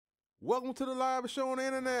Welcome to the live show on the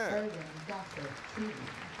internet.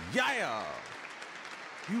 Yeah.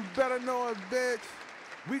 You better know it, bitch.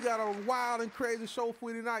 We got a wild and crazy show for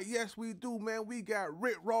you tonight. Yes, we do, man. We got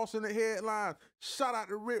Rick Ross in the headlines. Shout out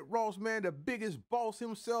to Rick Ross, man, the biggest boss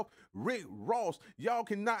himself, Rick Ross. Y'all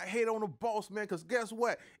cannot hate on the boss, man, because guess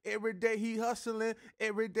what? Every day he hustling.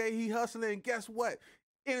 And guess what?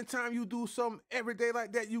 Anytime you do something every day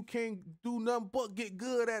like that, you can't do nothing but get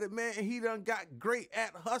good at it, man. And he done got great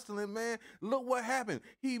at hustling, man. Look what happened.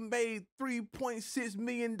 He made $3.6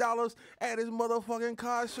 million at his motherfucking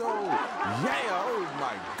car show. Yeah, oh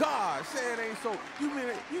my God. Say it ain't so.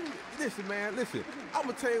 Listen, man, listen. I'm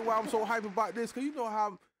going to tell you why I'm so hype about this, because you know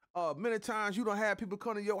how many times you don't have people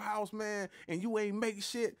come to your house, man, and you ain't make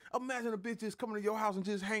shit. Imagine a bitch just coming to your house and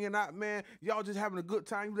just hanging out, man. Y'all just having a good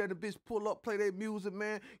time. You let the bitch pull up, play their music,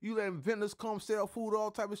 man. You let vendors come sell food,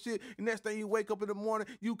 all type of shit. And next thing you wake up in the morning,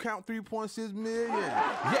 you count 3.6 million.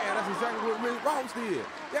 Yeah, that's exactly what Rick Ross did.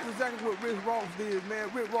 That's exactly what Rick Ross did, man.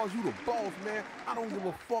 Rick Ross, you the boss, man. I don't give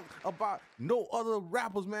a fuck about no other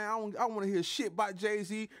rappers, man. I don't want to hear shit about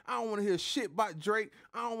Jay-Z. I don't want to hear shit about Drake.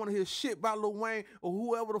 I don't want to hear shit about Lil Wayne or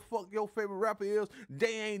whoever the fuck your favorite rapper is.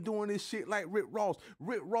 They ain't doing this shit like Rick Ross.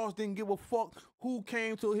 Rick Ross didn't give a fuck who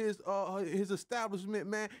came to his establishment,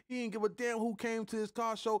 man. He didn't give a damn who came to his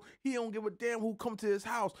car show. He don't give a damn who come to his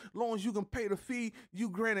house. Long as you can pay the fee, you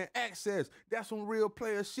granted access. That's some real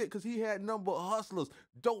player shit, because he had number of hustlers,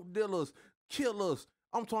 dope dealers, killers.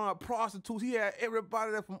 I'm talking about prostitutes. He had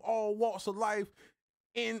everybody that from all walks of life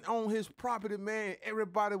in on his property, man.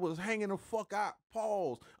 Everybody was hanging the fuck out.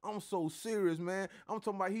 Pause. I'm so serious, man. I'm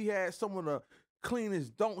talking about he had some of the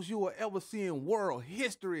cleanest donks you will ever see in world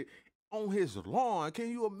history on his lawn.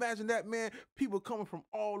 Can you imagine that, man? People coming from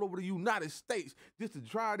all over the United States just to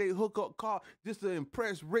drive their hookup car, just to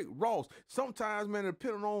impress Rick Ross. Sometimes, man,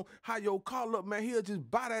 depending on how your car look, man, he'll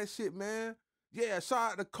just buy that shit, man. Yeah,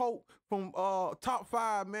 shout out to Coke from Top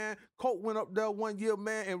 5, man. Coke went up there one year,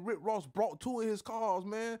 man, and Rick Ross brought two of his cars,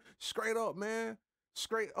 man. Straight up, man.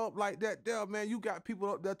 Straight up like that there, man. You got people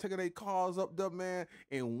up there taking their cars up there, man,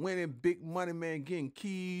 and winning big money, man, getting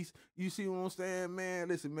keys. You see what I'm saying, man?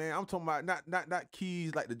 Listen, man, I'm talking about not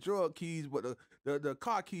keys like the drug keys, but the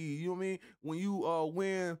car keys, you know what I mean?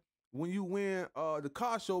 When you win the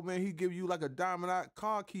car show, man, he give you like a diamond out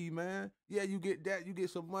car key, man. Yeah, you get that, you get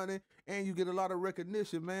some money, and you get a lot of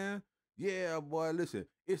recognition, man. Yeah, boy, listen,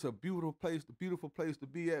 it's a beautiful place to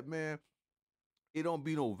be at, man. It don't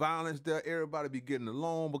be no violence there. Everybody be getting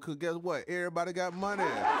along, because guess what? Everybody got money.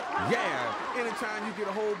 Yeah. Anytime you get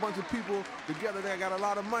a whole bunch of people together that got a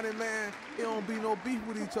lot of money, man, it don't be no beef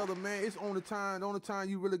with each other, man. It's the only time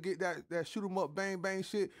you really get that shoot 'em up, bang, bang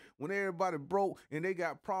shit, when everybody broke and they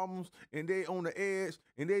got problems and they on the edge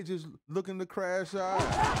and they just looking to crash out.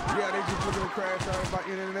 Yeah, they just looking to crash out about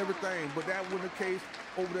anything and everything. But that wasn't the case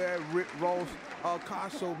over there at Rick Ross car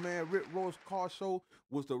show, man. Rick Ross car show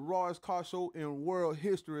was the rawest car show in world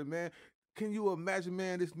history, man. Can you imagine,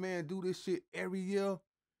 man, this man do this shit every year?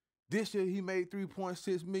 This year he made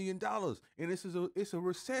 $3.6 million, and it's a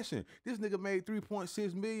recession. This nigga made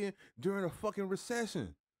 $3.6 million during a fucking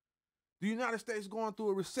recession. The United States going through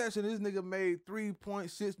a recession. This nigga made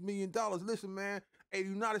 $3.6 million. Listen, man, hey,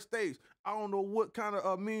 United States, I don't know what kind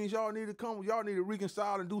of means y'all need to come with. Y'all need to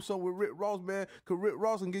reconcile and do something with Rick Ross, man, because Rick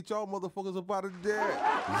Ross can get y'all motherfuckers up out of there.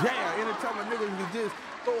 Yeah, anytime a nigga can just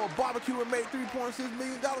throw a barbecue and make $3.6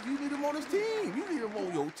 million, you need him on his team. You need him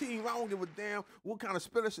on your team. I don't give a damn what kind of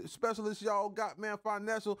specialists y'all got, man,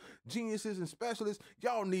 financial geniuses and specialists.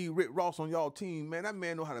 Y'all need Rick Ross on y'all team, man. That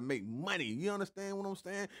man know how to make money. You understand what I'm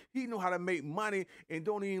saying? He know how to make money and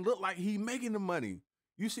don't even look like he making the money.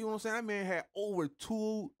 You see what I'm saying? That man had over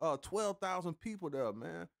 12,000 people there,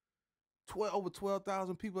 man. Over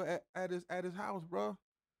 12,000 people at his house, bro.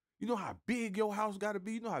 You know how big your house got to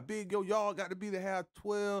be? You know how big your yard got to be to have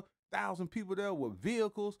 12,000 people there with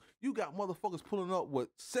vehicles? You got motherfuckers pulling up with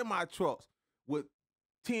semi-trucks with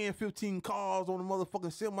 10, 15 cars on the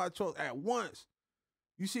motherfucking semi-trucks at once.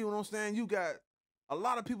 You see what I'm saying? You got a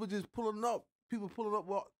lot of people just pulling up. People pulling up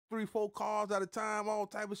with 3, 4 cars at a time, all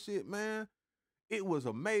type of shit, man. It was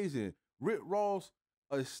amazing. Rick Ross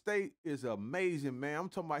estate is amazing, man. I'm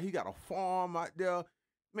talking about he got a farm out there.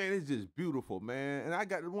 Man, it's just beautiful, man. And I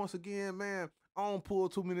got to, once again, man, I don't pull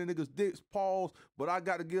too many niggas' dicks, pause, but I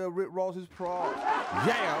got to give Rick Ross his props.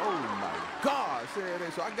 Yeah, oh my God, said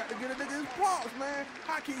that. So I got to give a nigga his props, man.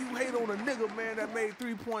 How can you hate on a nigga, man, that made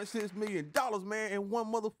 $3.6 million, man, in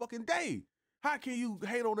one motherfucking day? How can you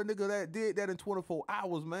hate on a nigga that did that in 24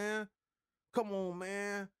 hours, man? Come on,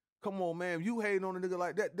 man. Come on, man. If you hating on a nigga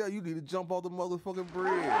like that, you need to jump off the motherfucking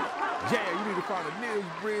bridge. Yeah, you need to find a nearest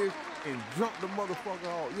bridge and jump the motherfucker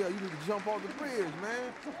off. Yeah, you need to jump off the bridge,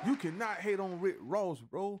 man. You cannot hate on Rick Ross,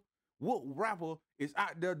 bro. What rapper is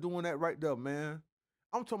out there doing that right there, man?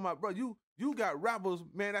 I'm talking about, bro, you got rappers,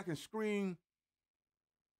 man, that can scream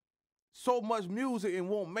so much music and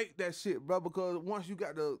won't make that shit, bro, because once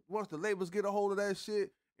the labels get a hold of that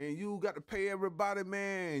shit and you got to pay everybody,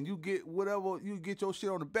 man, and you get whatever, you get your shit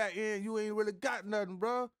on the back end, you ain't really got nothing,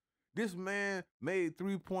 bro. This man made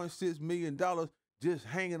 $3.6 million just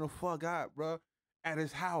hanging the fuck out, bro, at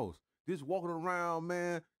his house. Just walking around,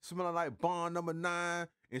 man, smelling like Bond number 9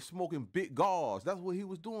 and smoking big gauze. That's what he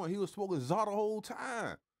was doing. He was smoking Czar the whole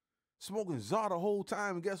time. Smoking Czar the whole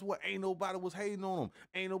time, and guess what? Ain't nobody was hating on him.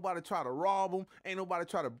 Ain't nobody try to rob him. Ain't nobody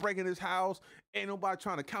try to break in his house. Ain't nobody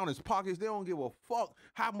trying to count his pockets. They don't give a fuck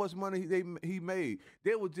how much money he made.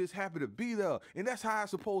 They were just happy to be there, and that's how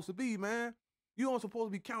it's supposed to be, man. You don't supposed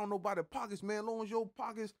to be counting nobody's pockets, man. As long as your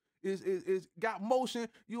pockets is got motion,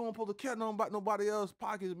 you don't supposed to care nothing about nobody else's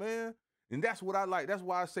pockets, man. And that's what I like. That's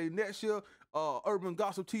why I say next year, Urban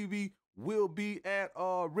Gossip TV will be at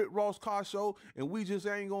Rick Ross Car Show, and we just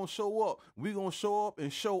ain't gonna show up. We gonna show up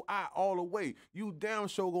and show out all the way. You damn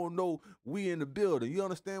sure gonna know we in the building. You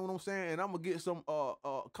understand what I'm saying? And I'm gonna get some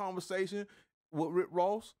conversation with Rick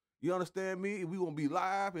Ross. You understand me? We gonna be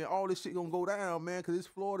live and all this shit gonna go down, man, because it's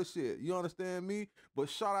Florida shit. You understand me? But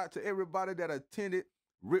shout out to everybody that attended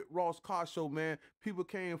Rick Ross Car Show, man. People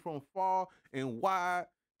came from far and wide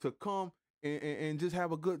to come and just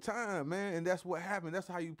have a good time, man. And that's what happened. That's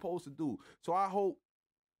how you supposed to do. So I hope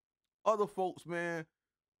other folks, man,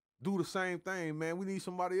 do the same thing, man. We need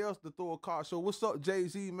somebody else to throw a car show. What's up,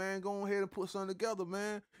 Jay-Z, man? Go ahead and put something together,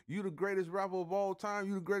 man. You the greatest rapper of all time.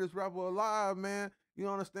 You the greatest rapper alive, man. You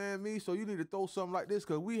understand me? So you need to throw something like this,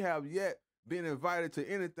 because we have yet been invited to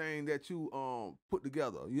anything that you put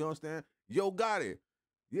together. You understand? Yo Gotti.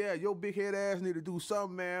 Yeah, your big head ass need to do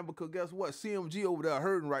something, man, because guess what? CMG over there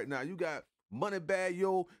hurting right now. You got Moneybagg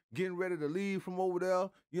Yo getting ready to leave from over there.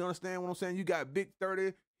 You understand what I'm saying? You got Big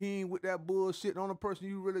 30. He ain't with that bullshit. The only person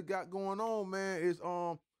you really got going on, man, is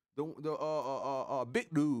the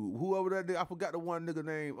big dude. Whoever that nigga, I forgot the one nigga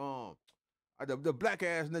name. The black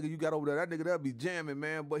ass nigga you got over there. That nigga that'll be jamming,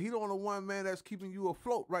 man. But he the only one, man, that's keeping you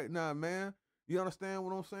afloat right now, man. You understand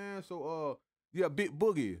what I'm saying? So yeah, Big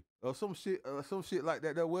Boogie. Some shit like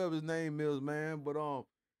that. That whatever his name is, man. But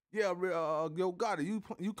yeah, Yo Gotti,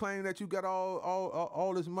 you claim that you got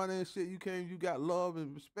all this money and shit. You got love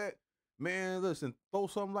and respect, man. Listen, throw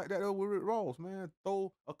something like that over with Rick Ross, man.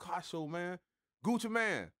 Throw a car show, man. Gucci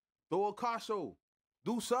Man, throw a car show.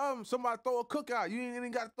 Do something. Somebody throw a cookout. You ain't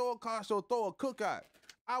even got to throw a car show. Throw a cookout.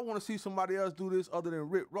 I want to see somebody else do this other than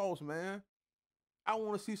Rick Ross, man. I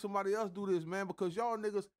want to see somebody else do this, man, because y'all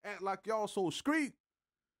niggas act like y'all so street.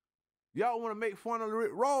 Y'all want to make fun of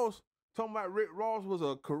Rick Ross, talking about Rick Ross was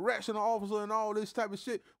a correctional officer and all this type of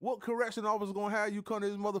shit. What correctional officer gonna have you come to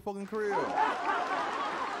his motherfucking crib?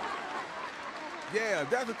 Yeah, if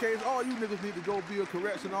that's the case, all you niggas need to go be a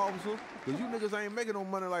correctional officer, because you niggas ain't making no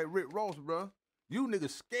money like Rick Ross, bro. You niggas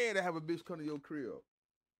scared to have a bitch come to your crib.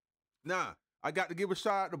 Nah, I got to give a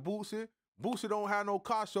shout out to Boosie. Boosie don't have no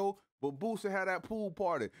car show, but Boosie had that pool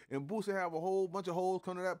party. And Boosie have a whole bunch of hoes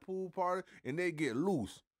come to that pool party, and they get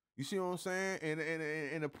loose. You see what I'm saying?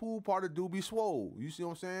 And the pool party do be swole. You see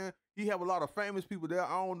what I'm saying? He have a lot of famous people there.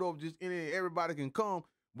 I don't know if just everybody can come,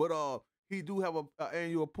 but he do have a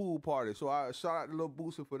annual pool party. So I shout out to Lil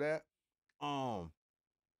Boosie for that.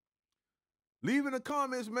 Leave in the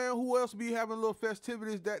comments, man, who else be having little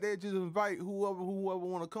festivities that they just invite whoever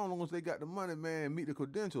want to come, as long as they got the money, man, and meet the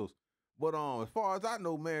credentials. But as far as I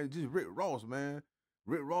know, man, just Rick Ross, man.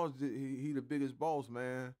 Rick Ross, he the biggest boss,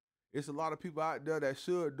 man. It's a lot of people out there that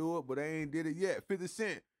should do it, but they ain't did it yet. 50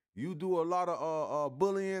 Cent, you do a lot of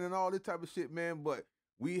bullying and all this type of shit, man, but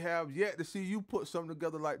we have yet to see you put something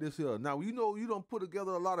together like this here. Now, you know you don't put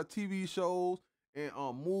together a lot of TV shows and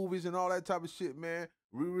movies and all that type of shit, man.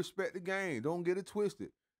 We respect the game. Don't get it twisted.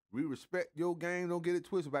 We respect your game. Don't get it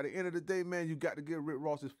twisted. By the end of the day, man, you got to give Rick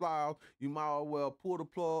Ross his flowers. You might as well pull the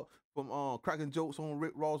plug from cracking jokes on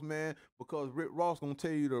Rick Ross, man, because Rick Ross gonna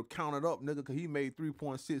tell you to count it up, nigga, because he made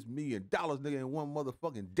 $3.6 million, nigga, in one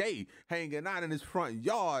motherfucking day, hanging out in his front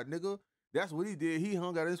yard, nigga. That's what he did. He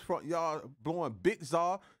hung out in his front yard blowing big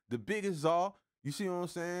czar, the biggest czar. You see what I'm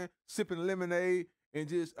saying? Sipping lemonade and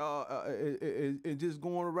just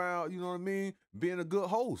going around, you know what I mean? Being a good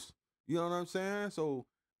host. You know what I'm saying? So,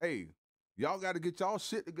 hey, y'all got to get y'all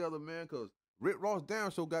shit together, man, because Rick Ross damn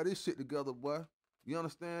sure got his shit together, boy. You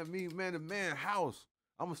understand me? Man, the man house,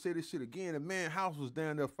 I'm going to say this shit again, the man house was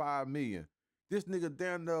down there $5 million. This nigga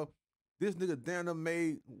down there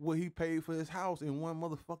made what he paid for his house in one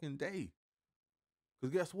motherfucking day. Cause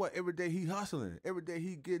guess what? Every day he hustling. Every day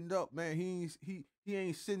he getting up, man. He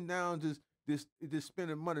ain't sitting down just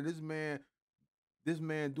spending money. This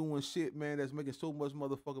man doing shit, man, that's making so much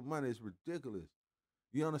motherfucking money. It's ridiculous.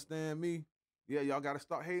 You understand me? Yeah, y'all gotta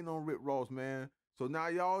start hating on Rick Ross, man. So now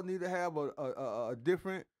y'all need to have a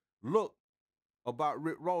different look about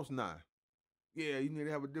Rick Ross now. Yeah, you need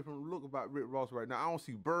to have a different look about Rick Ross right now. I don't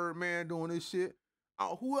see Birdman doing this shit.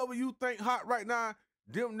 Whoever you think hot right now,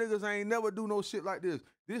 them niggas ain't never do no shit like this.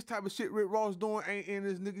 This type of shit Rick Ross doing ain't in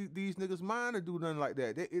these niggas' mind to do nothing like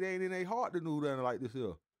that. It ain't in their heart to do nothing like this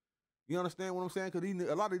here. You understand what I'm saying? Because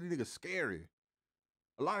a lot of these niggas scary.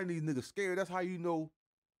 A lot of these niggas scary. That's how you know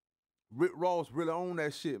Rick Ross really own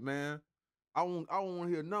that shit, man. I don't want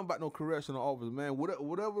to hear nothing about no correctional officer, man.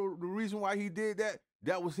 Whatever the reason why he did that,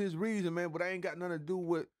 that was his reason, man. But that ain't got nothing to do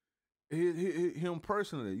with him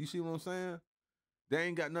personally. You see what I'm saying? They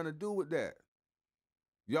ain't got nothing to do with that.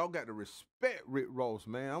 Y'all got to respect Rick Ross,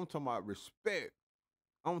 man. I'm talking about respect.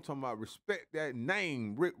 I'm talking about respect that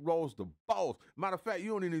name, Rick Ross, the boss. Matter of fact, you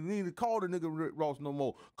don't even need to call the nigga Rick Ross no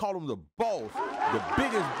more. Call him the boss, the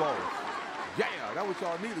biggest boss. Yeah, that's what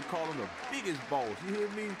y'all need to call him, the biggest boss. You hear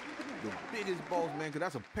me? The biggest boss, man, because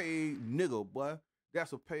that's a paid nigga, boy.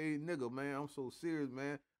 That's a paid nigga, man. I'm so serious,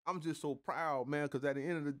 man. I'm just so proud, man, because at the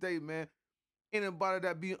end of the day, man, anybody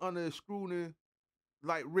that be under scrutiny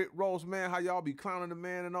like Rick Ross, man, how y'all be clowning the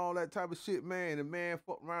man and all that type of shit, man, and the man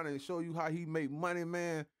fuck around and show you how he make money,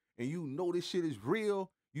 man, and you know this shit is real.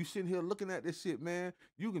 You sitting here looking at this shit, man.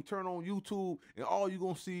 You can turn on YouTube and all you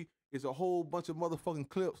gonna see is a whole bunch of motherfucking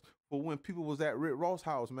clips for when people was at Rick Ross'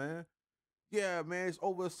 house, man. Yeah, man, it's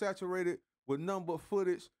oversaturated with nothing but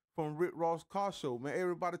footage from Rick Ross' car show, man.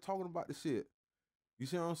 Everybody talking about the shit. You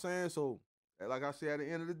see what I'm saying? So, like I said, at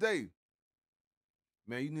the end of the day,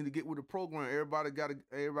 man, you need to get with the program. Everybody got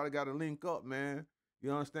to link up, man.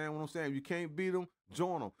 You understand what I'm saying? If you can't beat them,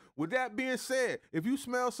 join them. With that being said, if you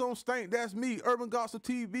smell some stink, that's me, Urban Gospel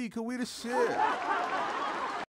TV, cause we the shit.